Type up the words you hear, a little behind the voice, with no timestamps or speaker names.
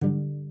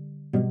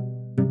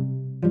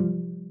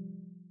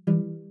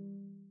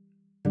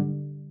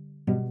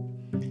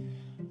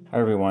Hi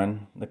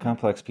everyone, the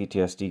Complex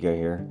PTSD guy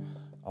here.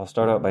 I'll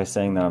start out by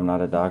saying that I'm not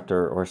a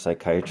doctor or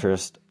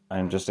psychiatrist.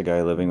 I'm just a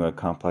guy living with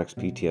complex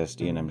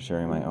PTSD and I'm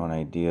sharing my own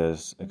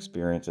ideas,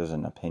 experiences,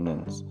 and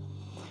opinions.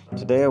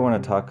 Today I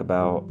want to talk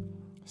about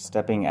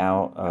stepping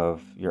out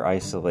of your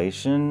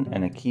isolation,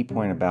 and a key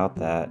point about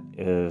that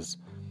is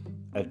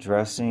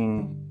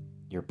addressing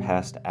your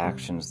past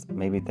actions,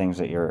 maybe things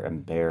that you're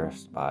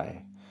embarrassed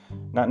by.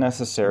 Not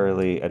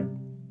necessarily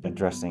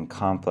addressing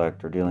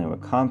conflict or dealing with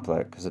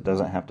conflict, because it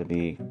doesn't have to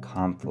be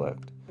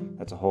conflict.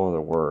 That's a whole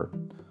other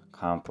word,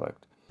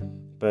 conflict.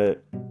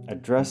 But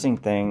addressing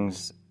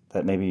things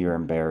that maybe you're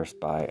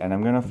embarrassed by. And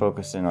I'm going to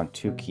focus in on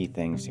two key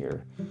things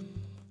here: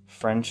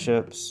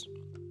 friendships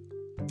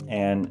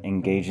and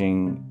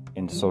engaging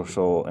in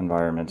social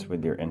environments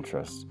with your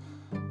interests.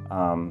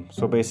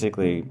 So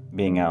basically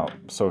being out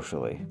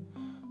socially.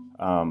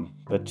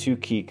 But two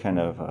key kind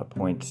of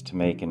points to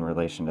make in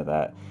relation to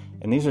that.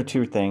 And these are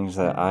two things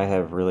that I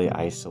have really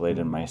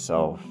isolated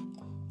myself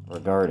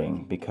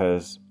regarding,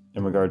 because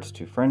in regards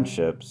to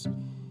friendships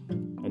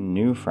and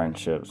new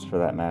friendships for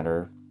that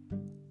matter,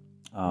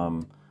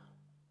 there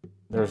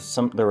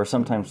were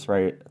sometimes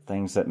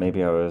things that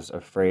maybe I was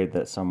afraid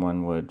that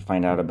someone would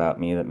find out about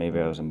me, that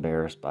maybe I was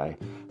embarrassed by,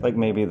 like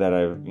maybe that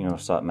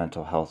I've sought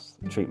mental health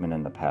treatment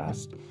in the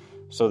past.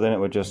 So then it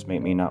would just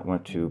make me not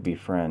want to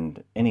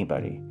befriend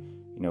anybody,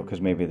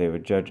 because maybe they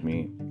would judge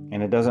me.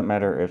 And it doesn't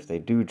matter if they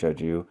do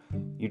judge you,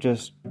 you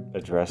just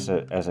address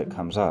it as it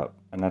comes up.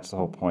 And that's the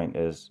whole point,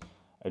 is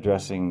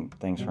addressing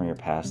things from your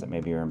past that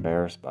maybe you're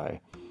embarrassed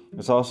by.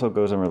 This also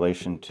goes in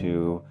relation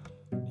to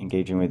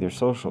engaging with your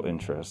social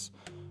interests.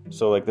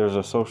 So like there's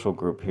a social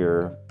group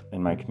here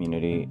in my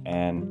community,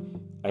 and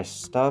I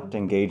stopped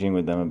engaging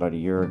with them about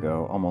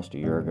almost a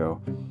year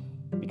ago,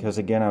 because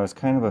again, I was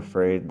kind of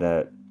afraid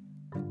that,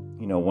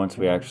 once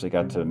we actually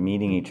got to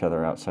meeting each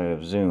other outside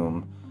of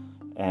Zoom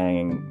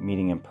and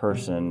meeting in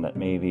person, that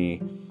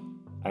maybe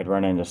I'd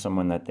run into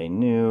someone that they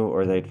knew,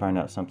 or they'd find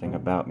out something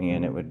about me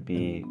and it would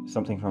be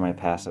something from my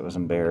past that was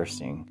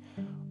embarrassing,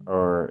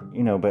 or,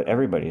 but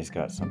everybody's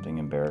got something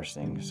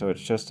embarrassing. So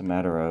it's just a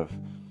matter of,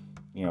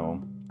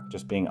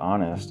 just being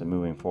honest and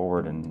moving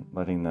forward and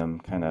letting them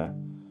kind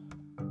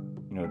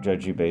of,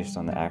 judge you based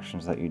on the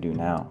actions that you do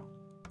now.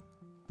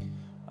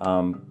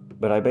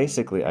 But I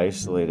basically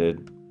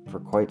isolated for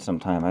quite some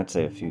time, I'd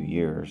say a few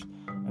years.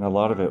 And a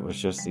lot of it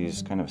was just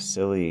these kind of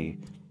silly,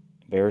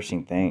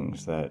 embarrassing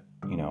things that,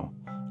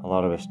 a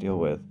lot of us deal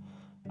with.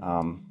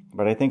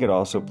 But I think it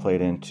also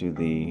played into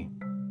the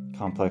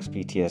complex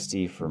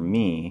PTSD for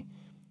me,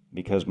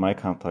 because my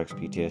complex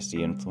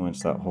PTSD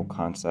influenced that whole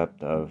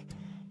concept of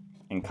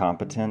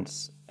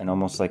incompetence, and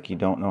almost like you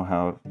don't know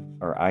how,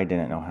 or I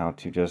didn't know how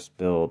to just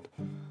build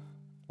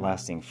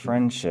lasting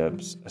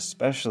friendships,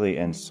 especially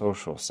in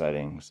social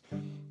settings.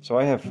 So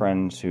I have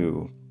friends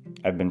who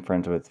I've been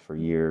friends with for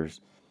years,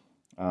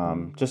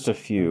 just a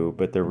few,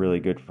 but they're really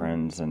good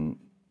friends, and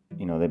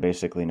they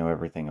basically know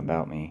everything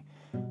about me.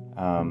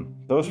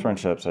 Those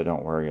friendships I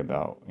don't worry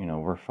about,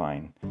 we're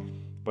fine.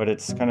 But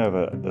it's kind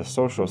of the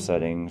social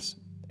settings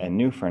and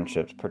new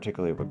friendships,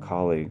 particularly with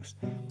colleagues.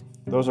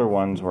 Those are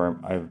ones where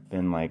I've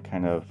been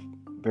kind of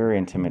very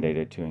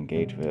intimidated to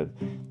engage with.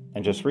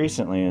 And just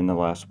recently, in the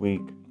last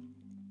week,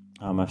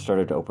 I've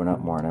started to open up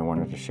more, and I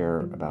wanted to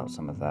share about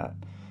some of that.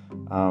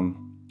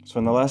 So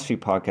in the last few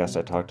podcasts,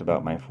 I talked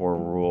about my 4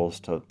 rules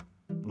to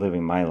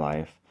living my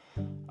life.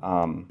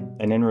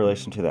 And in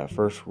relation to that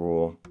first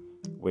rule,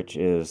 which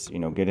is,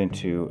 get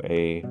into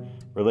a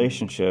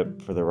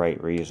relationship for the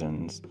right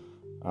reasons.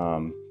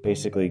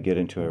 Basically get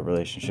into a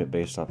relationship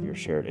based off your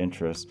shared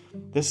interests.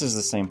 This is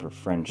the same for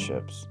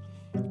friendships.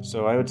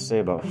 So I would say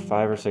about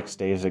 5 or 6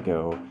 days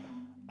ago,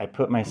 I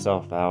put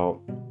myself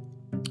out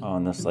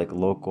on this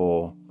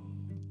local,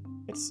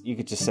 you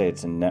could just say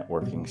it's a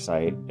networking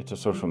site. It's a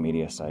social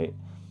media site.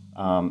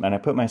 And I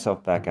put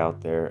myself back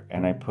out there,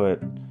 and I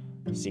put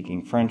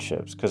seeking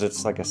friendships, because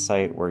it's like a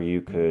site where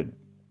you could,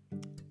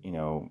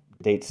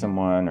 date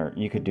someone, or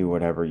you could do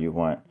whatever you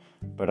want.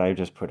 But I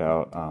just put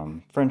out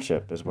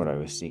friendship is what I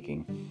was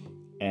seeking.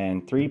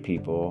 And 3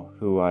 people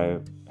who I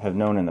have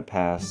known in the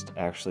past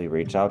actually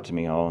reached out to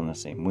me all in the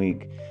same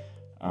week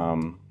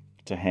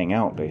to hang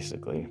out,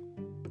 basically.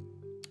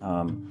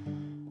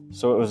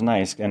 So it was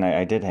nice, and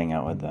I did hang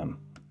out with them.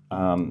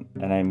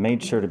 And I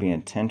made sure to be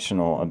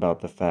intentional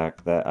about the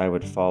fact that I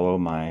would follow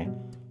my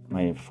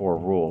 4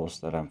 rules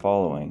that I'm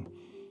following.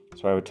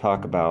 So I would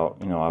talk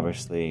about,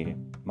 obviously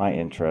my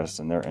interests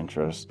and their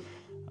interests.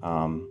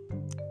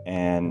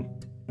 And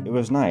it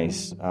was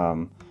nice.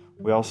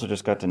 We also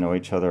just got to know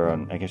each other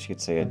on, I guess you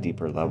could say, a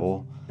deeper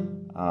level.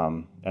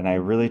 And I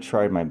really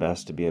tried my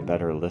best to be a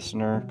better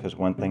listener, because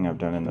one thing I've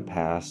done in the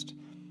past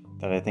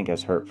that I think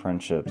has hurt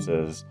friendships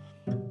is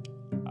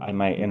I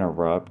might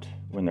interrupt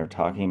when they're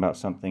talking about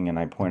something, and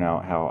I point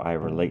out how I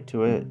relate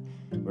to it,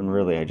 when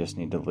really I just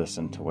need to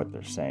listen to what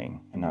they're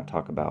saying and not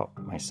talk about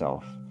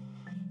myself.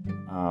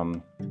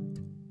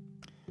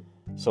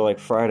 So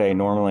Friday,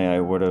 normally I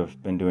would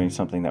have been doing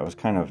something that was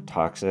kind of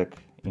toxic,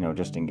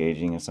 just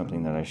engaging in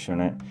something that I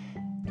shouldn't.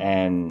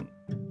 And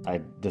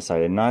I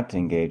decided not to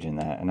engage in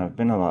that, and I've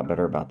been a lot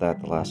better about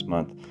that the last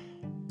month.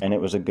 And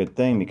it was a good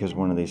thing because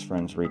one of these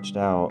friends reached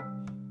out,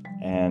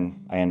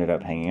 and I ended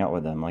up hanging out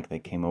with them. Like, they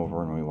came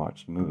over and we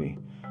watched a movie,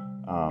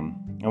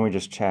 and we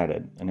just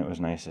chatted, and it was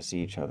nice to see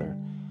each other.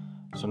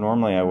 So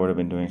normally I would have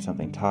been doing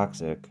something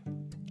toxic,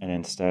 and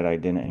instead I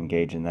didn't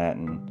engage in that,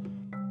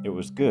 and it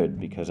was good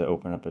because it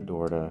opened up a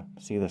door to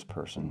see this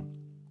person.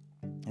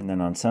 And then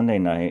on Sunday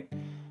night,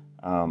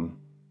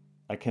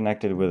 I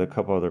connected with a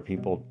couple other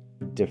people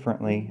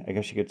differently, I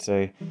guess you could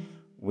say.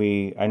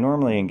 I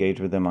normally engage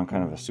with them on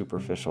kind of a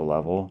superficial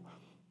level,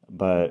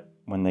 but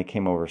when they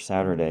came over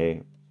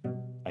Saturday,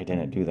 I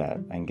didn't do that.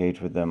 I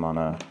engaged with them on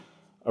a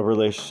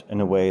relation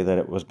in a way that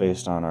it was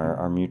based on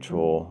our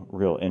mutual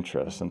real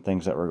interests and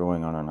things that were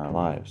going on in our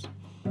lives.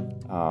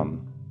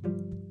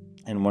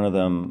 And one of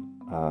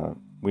them,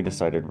 we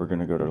decided we're going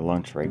to go to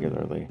lunch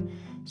regularly.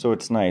 So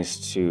it's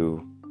nice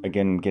to,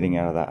 again, getting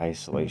out of that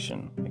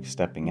isolation, like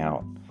stepping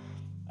out.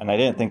 And I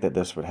didn't think that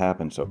this would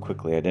happen so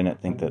quickly. I didn't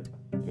think that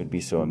it would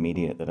be so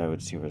immediate that I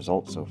would see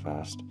results so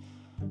fast.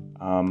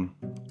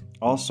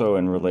 Also,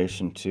 in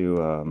relation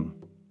to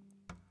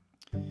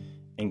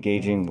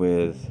engaging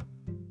with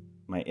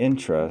my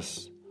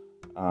interests,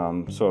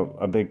 so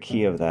a big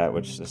key of that,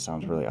 which this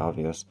sounds really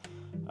obvious,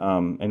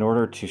 in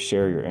order to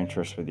share your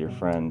interests with your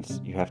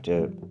friends, you have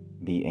to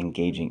be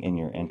engaging in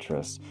your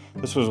interests.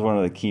 This was one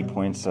of the key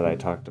points that I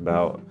talked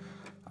about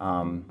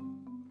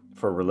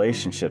for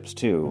relationships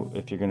too.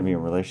 If you're going to be in a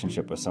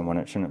relationship with someone,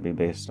 it shouldn't be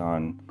based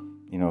on,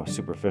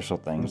 superficial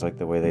things like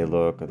the way they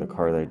look or the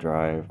car they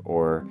drive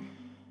or,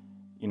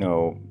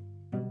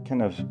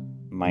 kind of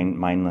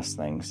mindless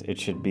things. It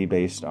should be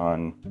based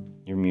on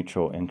your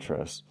mutual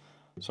interests.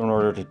 So in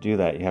order to do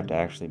that, you have to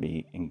actually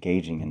be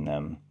engaging in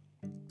them.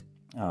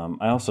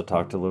 I also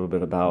talked a little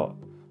bit about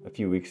a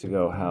few weeks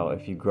ago how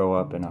if you grow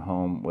up in a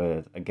home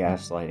with a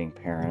gaslighting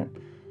parent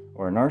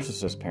or a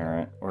narcissist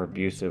parent or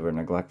abusive or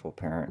neglectful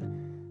parent,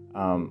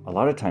 a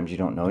lot of times you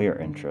don't know your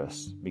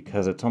interests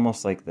because it's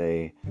almost like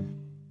they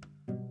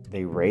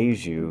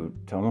raise you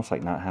to almost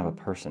like not have a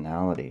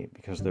personality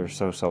because they're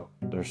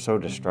so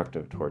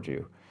destructive towards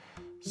you.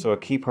 So a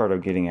key part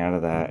of getting out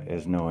of that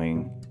is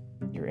knowing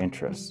your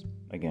interests.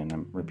 Again,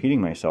 I'm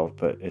repeating myself,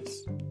 but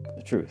it's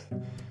the truth.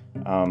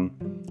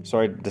 So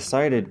I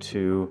decided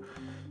to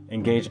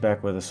engage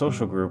back with a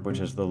social group, which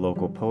is the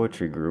local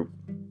poetry group.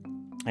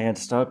 I had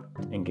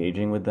stopped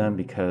engaging with them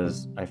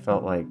because I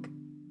felt like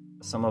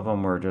some of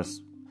them were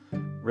just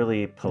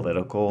really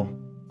political,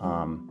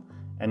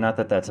 and not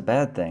that that's a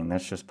bad thing,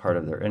 that's just part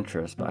of their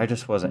interest, but I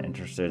just wasn't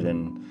interested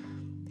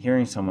in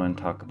hearing someone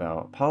talk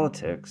about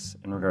politics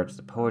in regards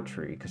to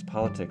poetry, because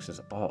politics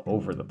is all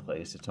over the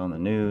place. It's on the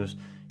news,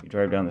 you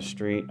drive down the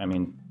street,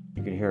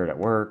 you could hear it at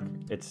work,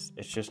 it's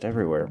just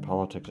everywhere.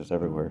 Politics is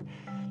everywhere.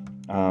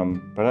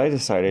 But I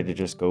decided to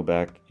just go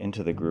back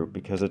into the group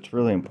because it's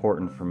really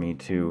important for me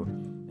to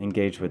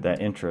engage with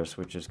that interest,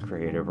 which is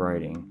creative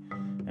writing.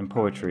 And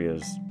poetry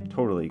is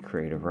totally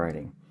creative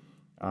writing.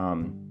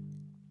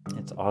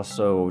 It's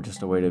also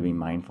just a way to be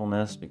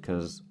mindfulness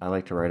because I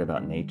like to write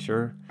about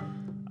nature.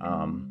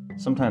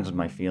 Sometimes with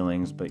my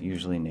feelings, but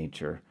usually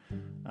nature.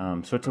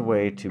 So it's a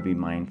way to be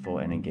mindful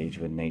and engage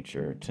with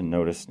nature, to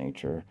notice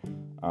nature.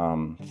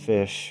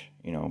 Fish,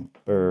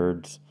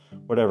 birds,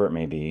 whatever it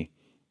may be.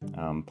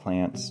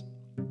 Plants.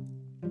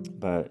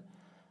 But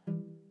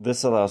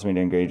this allows me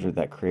to engage with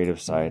that creative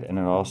side, and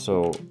it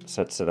also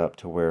sets it up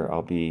to where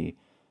I'll be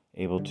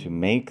able to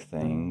make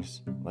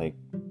things, like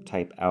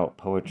type out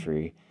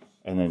poetry,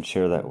 and then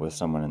share that with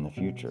someone in the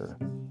future.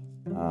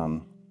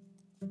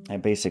 I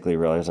basically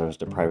realized I was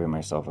depriving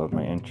myself of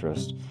my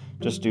interest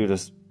just due to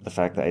the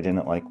fact that I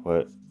didn't like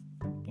what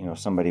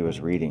somebody was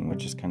reading,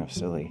 which is kind of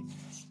silly.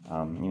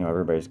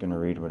 Everybody's going to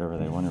read whatever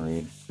they want to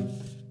read.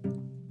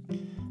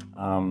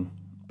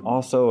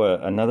 Also,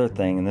 another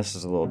thing, and this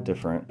is a little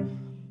different.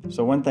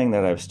 So one thing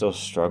that I've still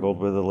struggled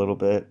with a little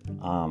bit,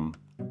 and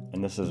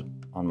this is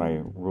on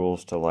my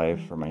rules to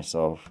life for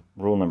myself.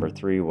 Rule number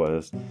 3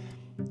 was,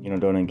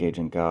 don't engage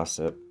in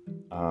gossip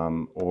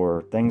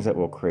or things that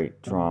will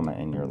create drama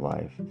in your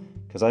life.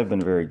 Because I've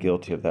been very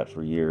guilty of that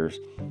for years.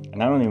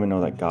 And I don't even know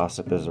that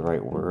gossip is the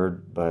right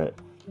word, but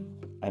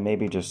I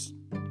maybe just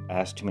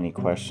ask too many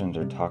questions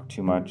or talk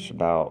too much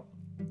about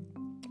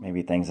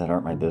maybe things that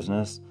aren't my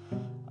business.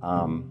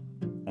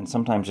 And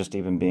sometimes just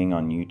even being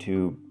on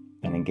YouTube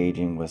and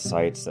engaging with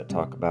sites that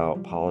talk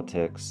about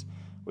politics,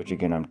 which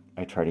again,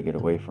 I try to get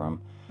away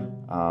from,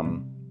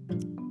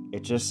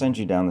 it just sends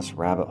you down this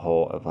rabbit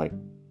hole of like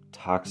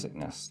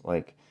toxicness.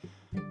 Like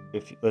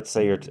if, let's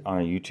say you're on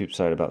a YouTube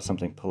site about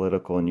something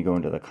political and you go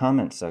into the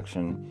comment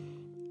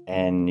section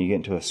and you get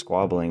into a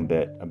squabbling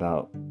bit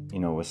about,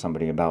 with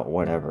somebody about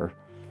whatever,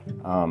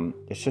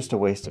 it's just a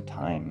waste of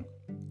time.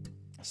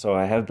 So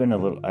I have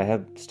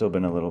still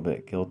been a little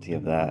bit guilty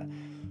of that,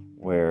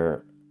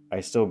 where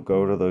I still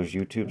go to those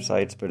YouTube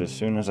sites, but as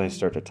soon as I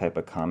start to type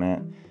a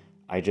comment,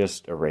 I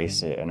just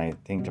erase it and I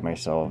think to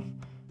myself,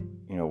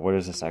 what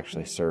is this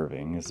actually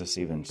serving? Is this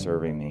even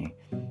serving me?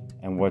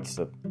 And what is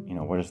the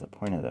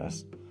point of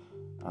this?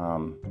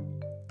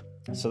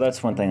 So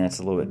that's one thing that's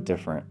a little bit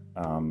different,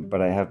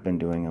 but I have been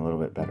doing a little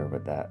bit better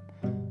with that,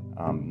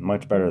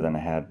 much better than I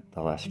had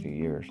the last few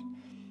years.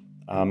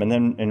 And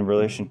then in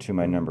relation to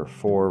my number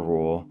 4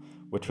 rule,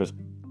 which was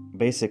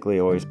basically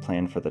always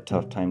plan for the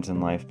tough times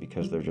in life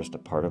because they're just a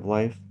part of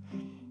life,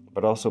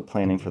 but also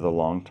planning for the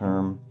long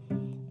term.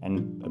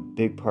 And a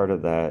big part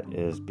of that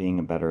is being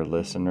a better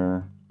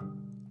listener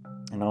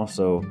and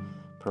also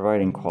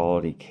providing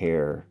quality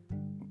care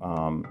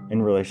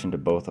in relation to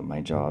both of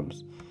my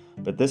jobs.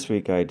 But this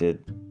week I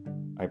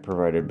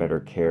provided better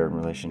care in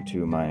relation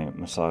to my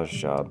massage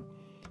job.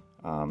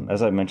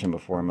 As I mentioned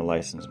before, I'm a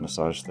licensed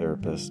massage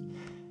therapist,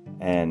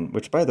 and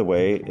which, by the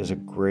way, is a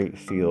great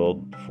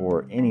field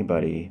for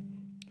anybody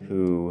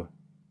who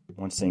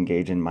wants to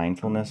engage in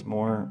mindfulness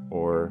more,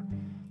 or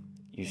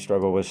you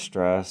struggle with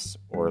stress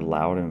or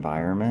loud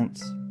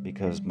environments,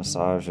 because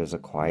massage is a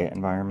quiet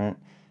environment.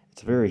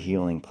 It's a very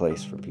healing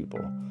place for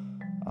people.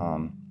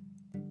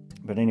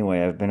 But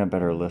anyway, I've been a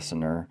better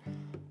listener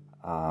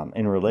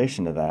in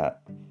relation to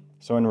that.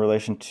 So in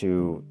relation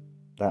to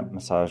that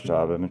massage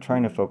job, I've been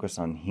trying to focus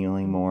on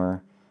healing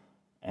more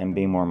and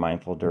being more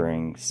mindful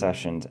during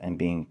sessions and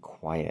being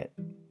quiet.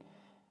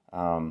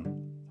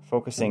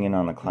 Focusing in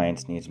on the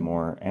client's needs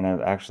more, and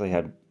I've actually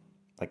had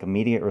like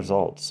immediate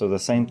results. So the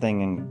same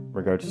thing in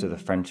regards to the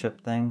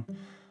friendship thing,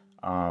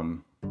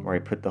 where I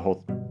put the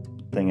whole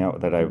thing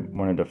out that I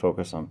wanted to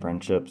focus on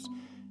friendships,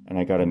 and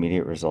I got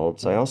immediate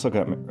results. I also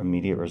got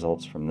immediate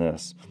results from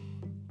this.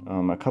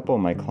 A couple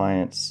of my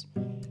clients,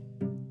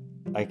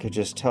 I could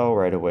just tell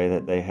right away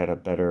that they had a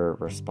better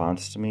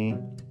response to me.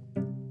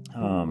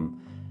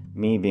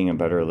 Me being a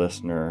better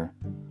listener,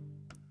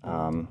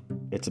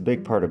 it's a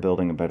big part of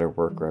building a better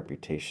work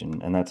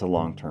reputation, and that's a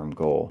long-term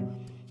goal.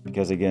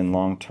 Because again,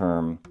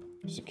 long-term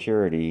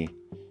security,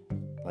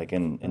 like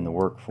in the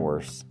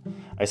workforce,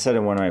 I said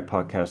in one of my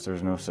podcasts,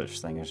 there's no such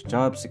thing as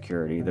job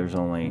security. There's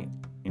only,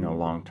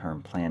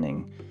 long-term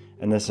planning.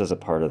 And this is a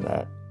part of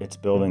that. It's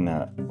building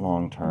that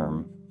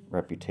long-term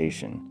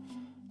reputation.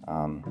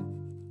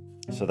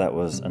 So that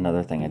was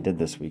another thing I did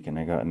this week, and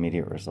I got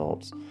immediate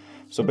results.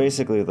 So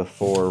basically the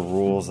 4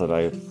 rules that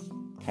I've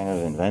kind of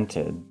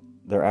invented,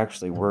 they're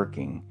actually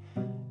working,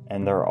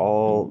 and they're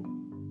all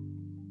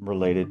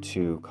related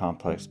to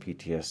complex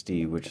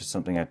PTSD, which is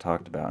something I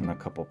talked about in a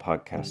couple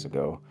podcasts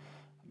ago,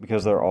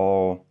 because they're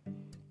all,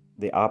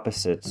 the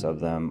opposites of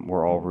them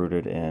were all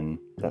rooted in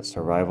that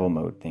survival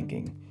mode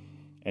thinking.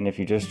 And if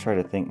you just try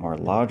to think more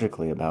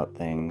logically about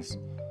things,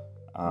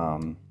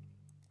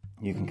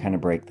 you can kind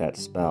of break that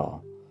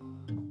spell.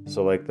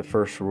 So like the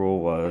first rule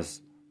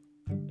was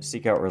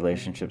seek out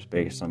relationships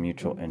based on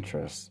mutual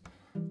interests.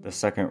 The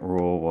second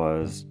rule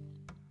was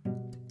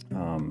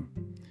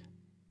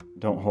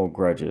don't hold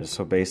grudges.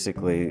 So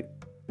basically,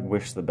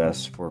 wish the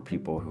best for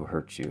people who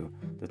hurt you.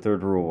 The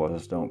third rule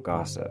was don't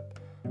gossip.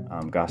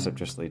 Gossip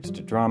just leads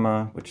to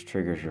drama, which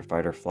triggers your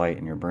fight or flight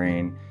in your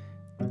brain,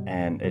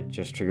 and it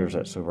just triggers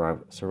that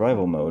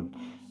survival mode.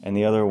 And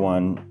the other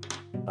one,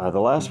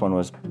 the last one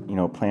was,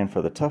 plan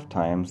for the tough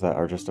times that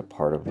are just a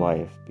part of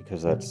life,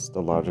 because that's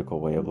the logical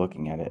way of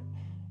looking at it.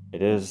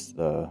 It is,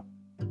 the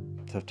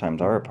tough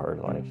times are a part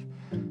of life.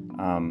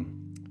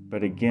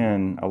 But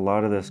again, a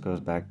lot of this goes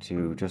back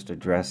to just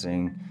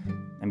addressing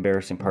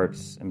embarrassing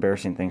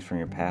things from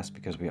your past,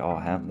 because we all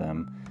have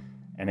them.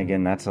 And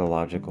again, that's a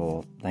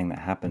logical thing that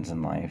happens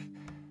in life.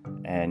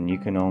 And you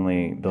can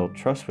only build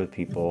trust with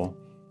people,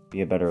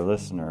 be a better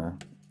listener,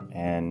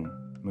 and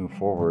move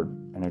forward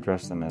and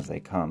address them as they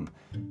come,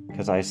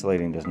 because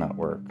isolating does not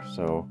work.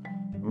 So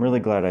I'm really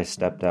glad I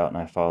stepped out and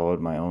I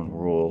followed my own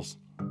rules,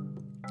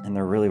 and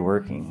they're really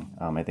working.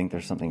 I think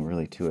there's something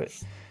really to it.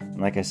 And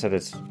like I said,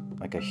 it's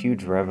like a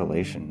huge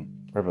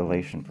revelation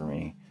for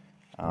me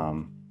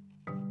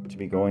to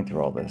be going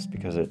through all this,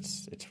 because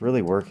it's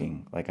really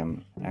working. Like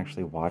I'm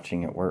actually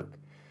watching it work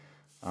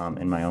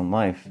in my own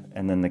life.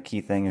 And then the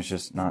key thing is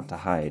just not to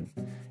hide.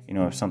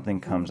 If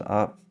something comes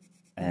up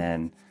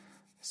and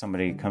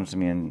somebody comes to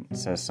me and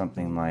says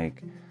something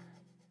like,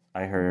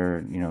 I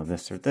heard,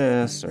 this or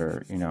this,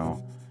 or,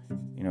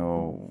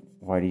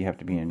 why do you have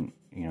to be in,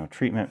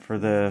 treatment for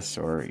this,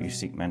 or you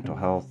seek mental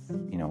health,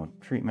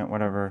 treatment,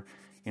 whatever,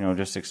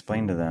 just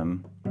explain to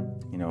them,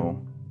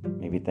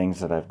 maybe things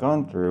that I've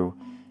gone through,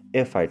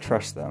 if I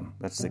trust them.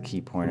 That's the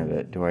key point of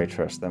it. Do I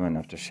trust them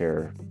enough to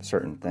share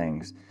certain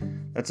things?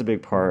 That's a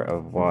big part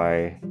of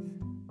why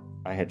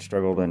I had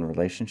struggled in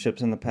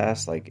relationships in the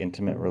past, like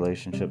intimate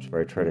relationships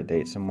where I try to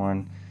date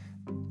someone.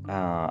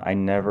 I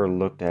never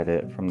looked at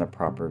it from the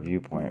proper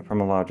viewpoint, from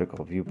a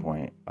logical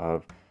viewpoint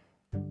of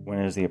when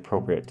is the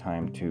appropriate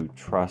time to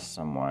trust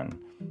someone.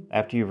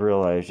 After you've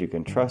realized you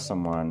can trust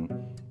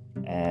someone,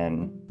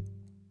 and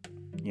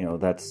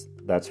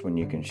that's when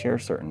you can share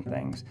certain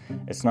things.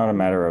 It's not a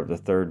matter of the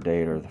third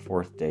date or the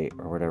fourth date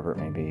or whatever it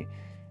may be.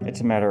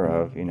 It's a matter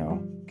of,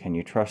 can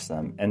you trust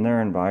them? And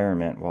their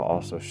environment will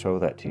also show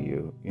that to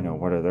you.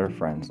 What are their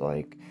friends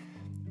like?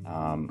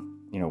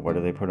 What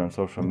do they put on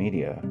social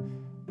media?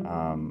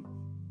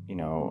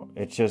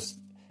 It's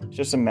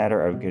just a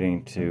matter of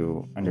getting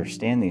to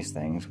understand these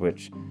things,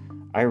 which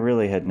I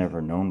really had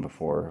never known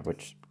before,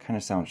 which kind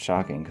of sounds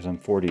shocking because I'm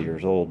 40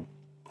 years old.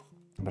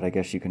 But I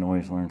guess you can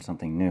always learn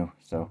something new.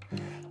 So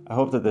I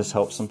hope that this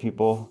helps some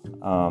people.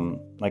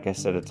 Like I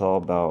said, it's all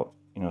about,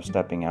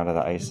 stepping out of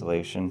the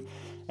isolation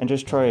and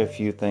just try a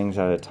few things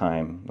at a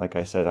time. Like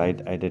I said,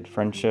 I did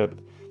friendship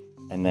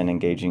and then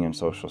engaging in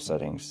social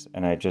settings.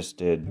 And I just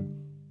did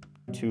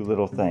 2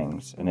 little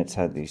things, and it's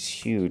had these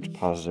huge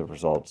positive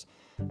results.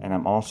 And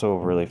I'm also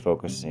really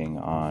focusing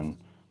on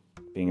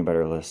being a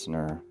better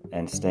listener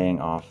and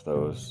staying off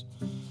those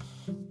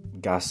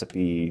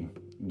gossipy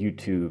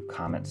YouTube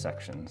comment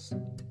sections.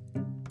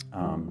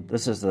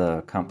 This is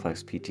the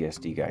Complex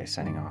PTSD guy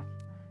signing off.